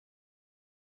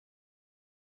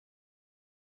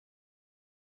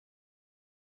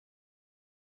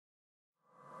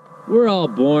we're all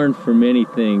born for many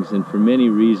things and for many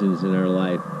reasons in our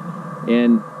life.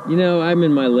 And, you know, I'm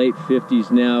in my late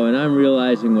 50s now, and I'm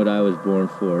realizing what I was born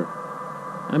for.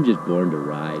 I'm just born to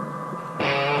ride.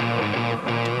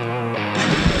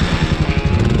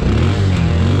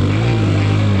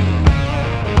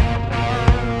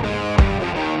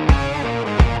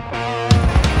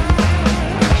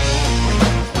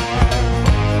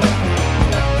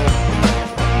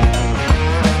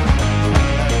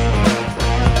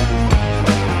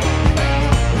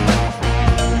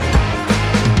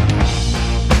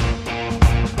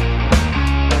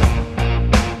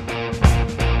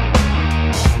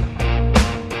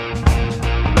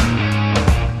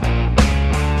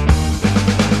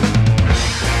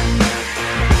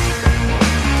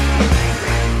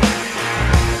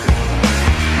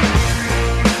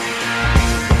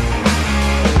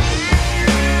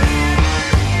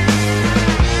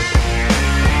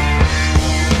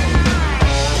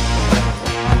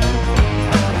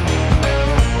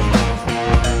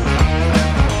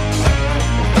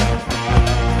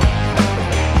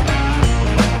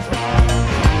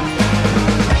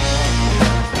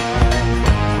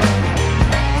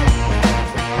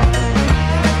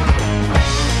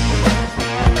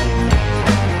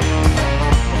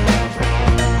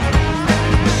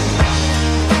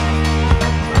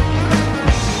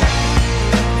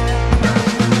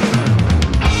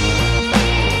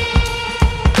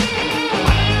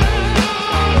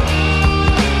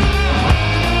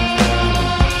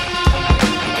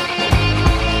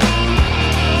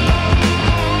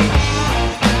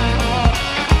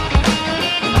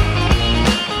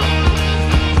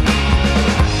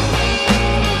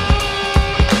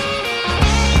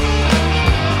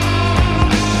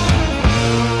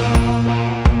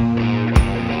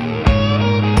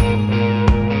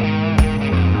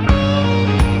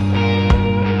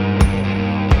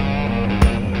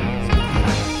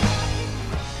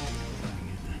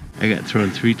 I got thrown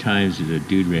 3 times at a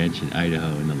dude ranch in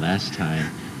Idaho, and the last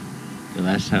time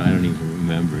I don't even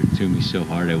remember. It threw me so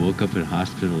hard. I woke up in a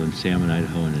hospital in Salmon,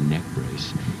 Idaho in a neck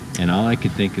brace. And all I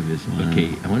could think of is,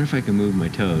 okay, I wonder if I can move my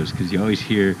toes, because you always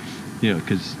hear, you know,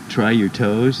 because try your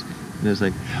toes. And I was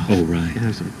like, oh, right. And I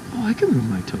was like, oh, I can move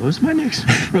my toes. My neck's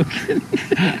not broken.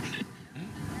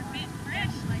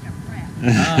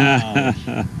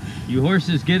 Oh, you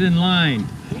horses, get in line.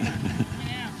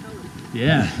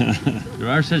 Yeah, there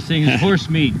are such things as horse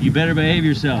meat. You better behave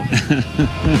yourself.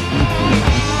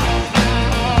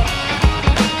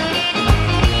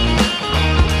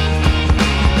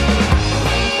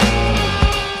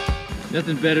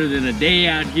 Nothing better than a day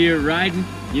out here riding.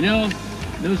 You know,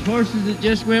 those horses that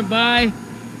just went by,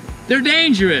 they're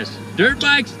dangerous. Dirt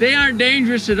bikes, they aren't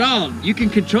dangerous at all. You can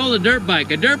control a dirt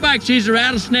bike. A dirt bike sees a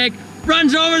rattlesnake,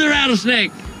 runs over the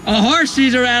rattlesnake. A horse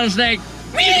sees a rattlesnake,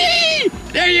 whee!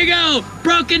 There you go,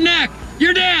 broken neck,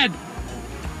 you're dead.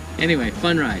 Anyway,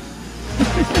 fun ride.